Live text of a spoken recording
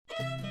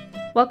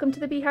Welcome to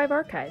the Beehive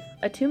Archive,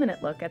 a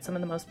 2-minute look at some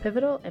of the most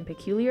pivotal and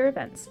peculiar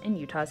events in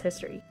Utah's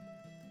history.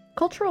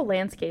 Cultural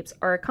landscapes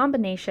are a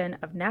combination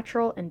of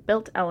natural and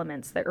built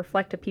elements that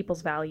reflect a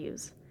people's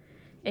values.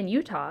 In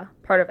Utah,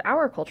 part of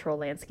our cultural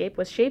landscape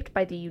was shaped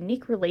by the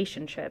unique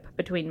relationship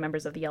between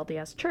members of the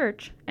LDS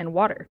Church and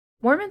water.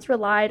 Mormons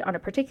relied on a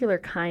particular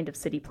kind of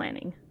city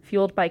planning,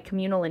 fueled by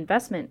communal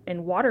investment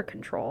in water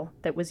control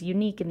that was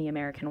unique in the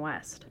American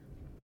West.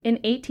 In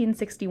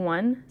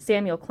 1861,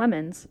 Samuel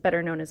Clemens,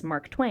 better known as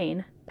Mark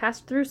Twain,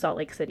 passed through Salt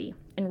Lake City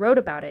and wrote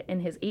about it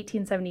in his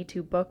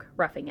 1872 book,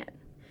 Roughing It.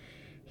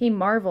 He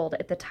marveled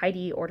at the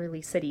tidy,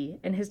 orderly city,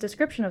 and his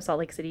description of Salt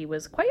Lake City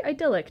was quite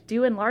idyllic,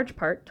 due in large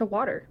part to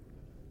water.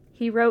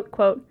 He wrote,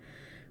 quote,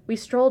 "We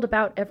strolled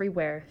about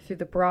everywhere through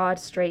the broad,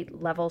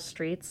 straight, level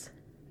streets,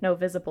 no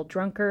visible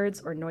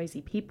drunkards or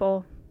noisy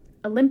people,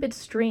 a limpid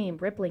stream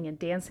rippling and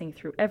dancing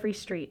through every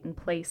street in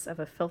place of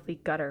a filthy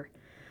gutter,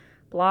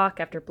 block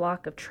after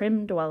block of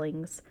trim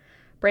dwellings,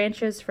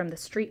 branches from the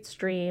street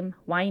stream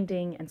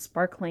winding and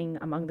sparkling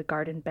among the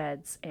garden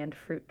beds and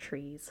fruit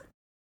trees."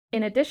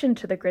 In addition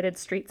to the gridded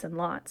streets and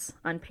lots,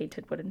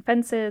 unpainted wooden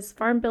fences,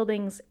 farm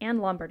buildings, and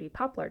Lombardy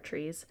poplar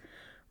trees,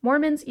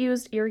 Mormons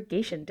used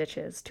irrigation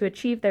ditches to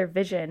achieve their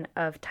vision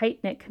of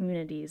tight-knit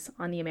communities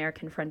on the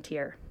American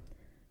frontier.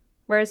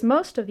 Whereas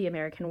most of the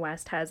American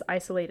West has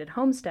isolated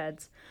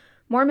homesteads,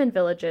 Mormon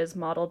villages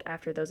modeled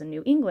after those in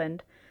New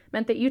England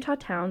meant that Utah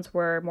towns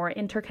were more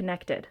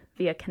interconnected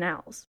via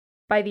canals.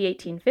 By the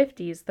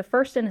 1850s, the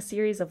first in a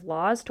series of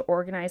laws to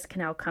organize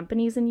canal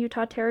companies in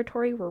Utah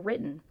Territory were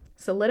written,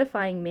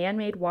 solidifying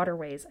man-made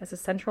waterways as a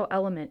central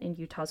element in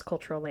Utah's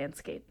cultural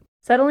landscape.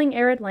 Settling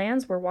arid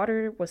lands where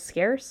water was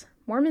scarce,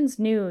 Mormons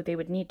knew they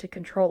would need to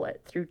control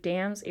it through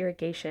dams,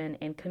 irrigation,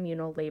 and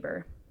communal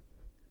labor.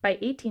 By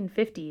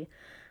 1850,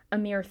 a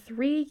mere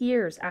 3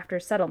 years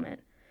after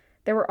settlement,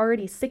 there were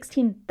already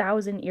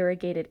 16,000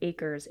 irrigated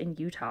acres in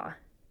Utah.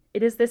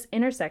 It is this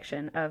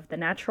intersection of the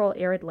natural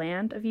arid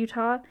land of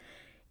Utah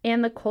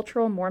and the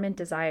cultural Mormon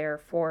desire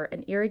for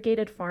an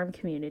irrigated farm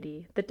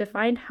community that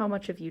defined how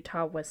much of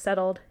Utah was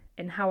settled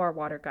and how our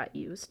water got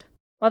used.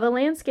 While the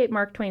landscape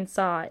Mark Twain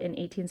saw in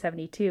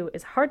 1872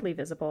 is hardly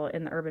visible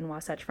in the urban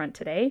Wasatch Front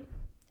today,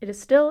 it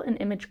is still an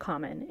image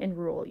common in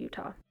rural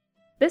Utah.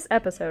 This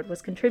episode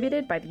was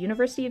contributed by the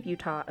University of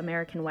Utah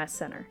American West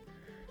Center.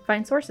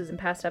 Find sources and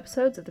past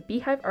episodes of the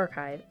Beehive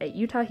Archive at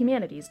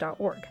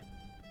utahhumanities.org.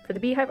 For the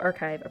Beehive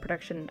Archive, a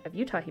production of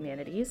Utah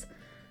Humanities,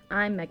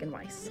 I'm Megan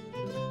Weiss.